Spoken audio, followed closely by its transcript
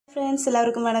Friends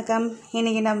எல்லாருக்கும் வணக்கம்.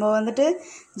 இன்னைக்கு நம்ம வந்துட்டு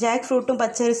ஜாக் ஃப்ரூட்டும்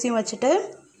பச்சரிசியும் வச்சிட்டு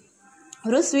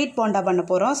ஒரு ஸ்வீட் போண்டா பண்ண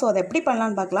போறோம். சோ அத எப்படி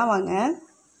பண்ணலாம்னு பார்க்கலாம் வாங்க.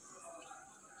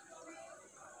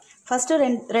 ஃபர்ஸ்ட்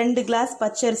ரெண்டு கிளாஸ்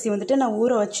பச்சரிசி வந்துட்டு நான்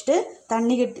ஊற வச்சிட்டு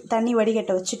தண்ணி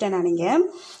வடிகட்ட வச்சிட்டேன் நான். இங்க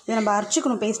இத நம்ம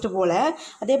அரைச்சுக்கணும் பேஸ்ட் போல.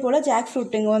 அதே போல ஜாக்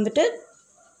ஃப்ரூட்ங்க வந்துட்டு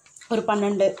ஒரு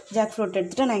 12 ஜாக் ஃப்ரூட்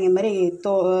எடுத்துட்டு நான் இந்த மாதிரி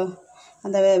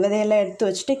அந்த விதையெல்லாம் எடுத்து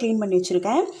வச்சிட்டு க்ளீன் பண்ணி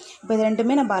வச்சிருக்கேன். இப்போ இது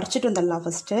ரெண்டுமே நம்ம அரைச்சிட்டு வந்துடலாம்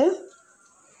ஃபர்ஸ்ட்.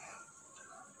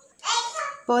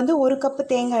 இப்போ வந்து 1 கப்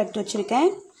தேங்காய் எடுத்து வச்சிருக்கேன்.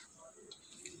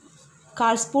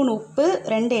 1/4 ஸ்பூன் உப்பு,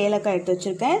 2 ஏலக்காய் எடுத்து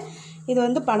வச்சிருக்கேன். இது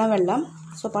வந்து பனவெல்லம்.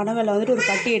 ஸோ பனவெல்லம் வந்துட்டு ஒரு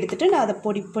தட்டி எடுத்துட்டு நான் அதை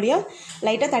பொடியாக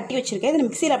லைட்டாக தட்டி வச்சுருக்கேன். இது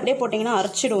மிக்சியில் அப்படியே போட்டிங்கன்னா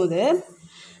அரைச்சிடும் இது.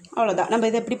 அவ்வளோதான். நம்ம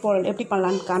இதை எப்படி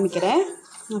பண்ணலான்னு காமிக்கிறேன்.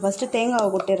 நான் ஃபஸ்ட்டு தேங்காவை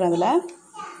கொட்டிடுறேன். அதில்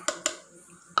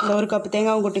இந்த 1 கப்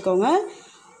தேங்காவும் கொட்டிக்கோங்க.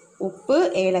 உப்பு,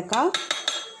 ஏலக்காய்,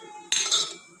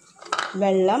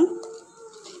 வெல்லம்,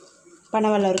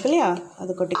 பனவெல்லம் இருக்கு இல்லையா,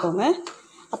 அது கொட்டிக்கோங்க.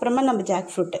 அப்புறமா நம்ம ஜாக்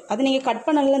ஃப்ரூட்டு அது நீங்கள் கட்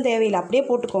பண்ணலாம் தேவையில்லை, அப்படியே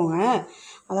போட்டுக்கோங்க.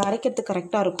 அதை அரைக்கிறதுக்கு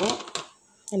கரெக்டாக இருக்கும்.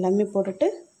 எல்லாமே போட்டுட்டு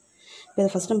இப்போ இதை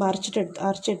ஃபஸ்ட் நம்ம அரைச்சி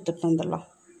எடுத்துகிட்டு வந்துடலாம்.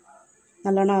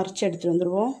 நல்லெண்ணெய் அரைச்சி எடுத்துகிட்டு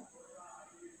வந்துடுவோம்.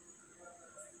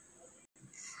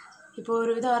 இப்போ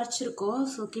ஒரு விதம் அரைச்சிருக்கோம்.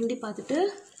 ஸோ கிண்டி பார்த்துட்டு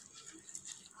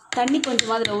தண்ணி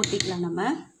கொஞ்சமாக அதில் ஊற்றிக்கலாம். நம்ம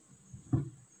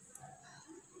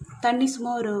தண்ணி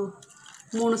சும்மா ஒரு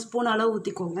 3 ஸ்பூன் அளவு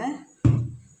ஊற்றிக்கோங்க.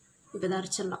 இப்போ இதை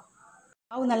அரைச்சிடலாம்.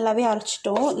 மாவு நல்லாவே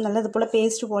அரைச்சிட்டோம். நல்லது போல்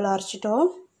பேஸ்ட்டு போல் அரைச்சிட்டோம்.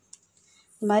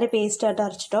 இந்த மாதிரி பேஸ்ட்டாட்டம்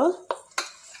அரைச்சிட்டோம்.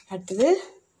 அடுத்தது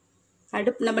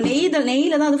நம்ம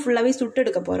நெய்யில் தான் அது ஃபுல்லாகவே சுட்டு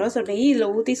எடுக்க போகிறோம். ஸோ நெய்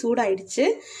இதில் ஊற்றி சூடாகிடுச்சு.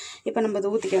 இப்போ நம்ம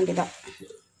அதை ஊற்றிக்க வேண்டியதான்.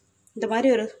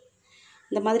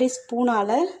 இந்த மாதிரி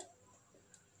ஸ்பூனால்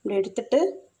இப்படி எடுத்துட்டு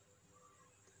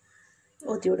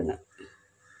ஊற்றி விடுங்க.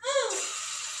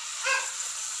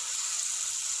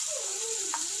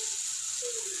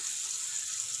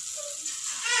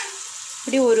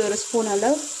 இப்படி ஒரு ஸ்பூன்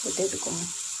அளவு ஊற்றிட்டுக்கோங்க.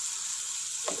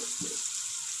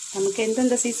 நமக்கு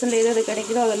எந்தெந்த சீசனில் எது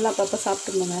கிடைக்குதோ அதெல்லாம் அப்பப்போ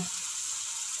சாப்பிட்டுருந்தோங்க.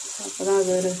 அப்போ தான்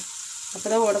அப்போ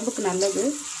தான் உடம்புக்கு நல்லது.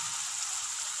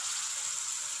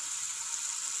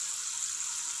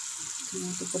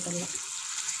 ஊற்றி போட்டுடலாம்.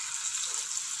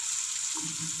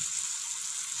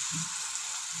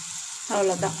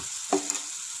 அவ்வளோதான்.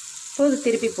 இப்போ இது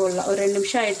திருப்பி போடலாம். ஒரு 2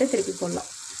 நிமிஷம் ஆகிட்டு திருப்பி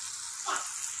போடலாம்.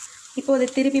 இப்போ அதை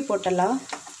திருப்பி போட்டலாம்.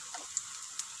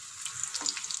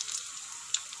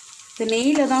 இது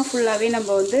நெய்யில் தான் ஃபுல்லாகவே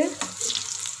நம்ம வந்து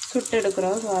சுட்டு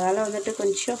எடுக்கிறோம். ஸோ அதனால் வந்துட்டு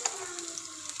கொஞ்சம்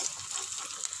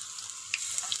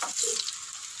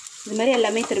இது மாதிரி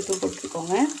எல்லாமே திருப்பி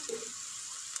போட்டுருக்கோங்க.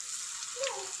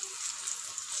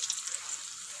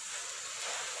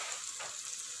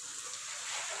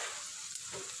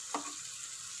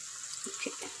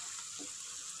 ஓகே,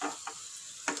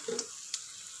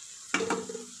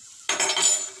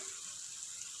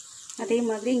 அதே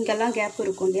மாதிரி இங்கெல்லாம் கேப்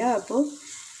இருக்கும் இல்லையா, அப்போது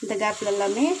இந்த கேப்பில்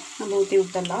எல்லாமே நம்ம ஊற்றி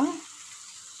விட்டுடலாம்.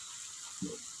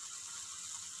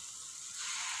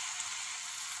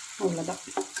 அவ்வளோதான்.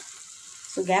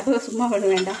 ஸோ கேப்பு சும்மா விட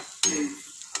வேண்டாம்.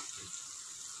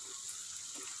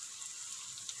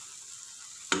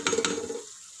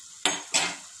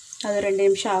 அது 2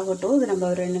 நிமிஷம் ஆகட்டும். இது நம்ம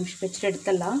ஒரு 2 நிமிஷம் வச்சுட்டு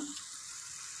எடுத்துடலாம்.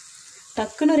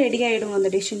 டக்குன்னு ரெடி ஆகிடும்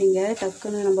அந்த டிஷ்ஷு. நீங்கள்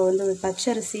டக்குன்னு நம்ம வந்து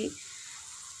பச்சரிசி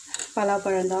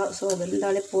பலாப்பழம் தான். ஸோ அது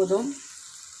இருந்தாலே போதும்.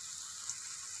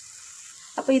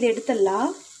 அப்போ இது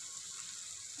எடுத்துடலாம்.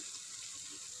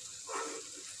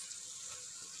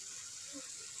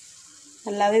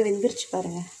 நல்லாவே வெந்துருச்சு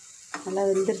பாருங்கள். நல்லா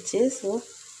வெந்துருச்சு. ஸோ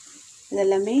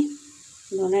இதெல்லாமே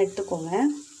ஒன்றா எடுத்துக்கோங்க.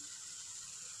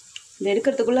 இது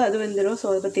எடுக்கிறதுக்குள்ளே அது வெந்துடும். ஸோ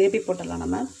அதை திருப்பி போட்டுடலாம்.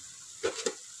 நம்ம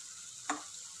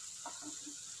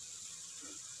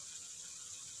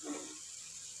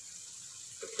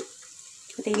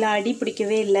பார்த்தீங்களா, அடி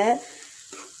பிடிக்கவே இல்லை.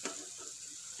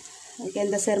 அதுக்கு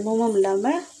எந்த சிரமமும்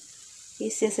இல்லாமல்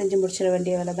ஈஸியாக செஞ்சு முடிச்சிட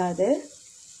வேண்டிய வேலை தான் அது.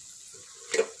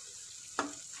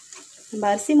 நம்ம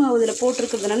அரிசி மாவு இதில்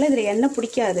போட்டிருக்கிறதுனால இதில் எண்ணெய்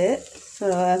பிடிக்காது. ஸோ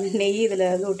நெய் இதில்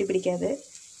வந்து ஒட்டி பிடிக்காது.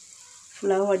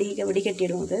 ஃபுல்லாக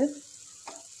வடிகட்டிடும் அது.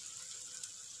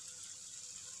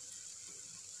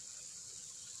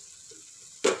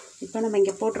 இப்போ நம்ம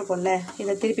இங்கே போட்டிருக்கோம்ல,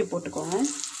 இதை திருப்பி போட்டுக்கோங்க.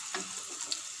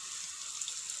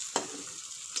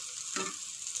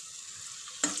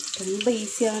 ரொம்ப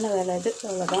ஈஸியான வேலை இது.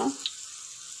 அவ்வளோதான்.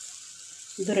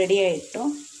 இது ரெடி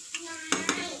ஆகிட்டோம்.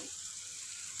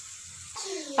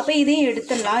 அப்போ இதையும்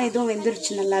எடுத்துடலாம். இதுவும்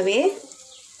வெந்துருச்சு நல்லாவே.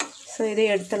 ஸோ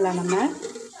இதையும் எடுத்துடலாம் நம்ம.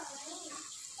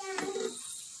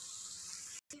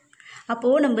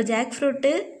 அப்போது நம்ம jack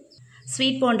fruit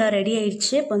sweet bonda ready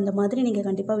ஆயிடுச்சு. இப்போ இந்த மாதிரி நீங்கள்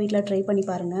கண்டிப்பாக வீட்டில் ட்ரை பண்ணி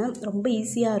பாருங்கள். ரொம்ப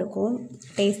ஈஸியாக இருக்கும்,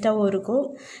 டேஸ்ட்டாகவும் இருக்கும்,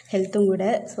 ஹெல்த்தும் கூட.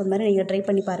 ஸோ இந்த மாதிரி நீங்கள் ட்ரை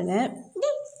பண்ணி பாருங்கள்.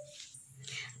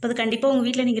 இப்போ அது கண்டிப்பாக உங்கள்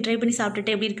வீட்டில் நீங்கள் ட்ரை பண்ணி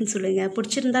சாப்பிட்டுட்டு எப்படி இருக்குன்னு சொல்லுங்கள்.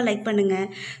 பிடிச்சிருந்தா லைக் பண்ணுங்கள்,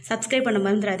 சப்ஸ்கிரைப் பண்ண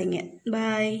மறந்துடாதீங்க.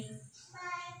 பாய்.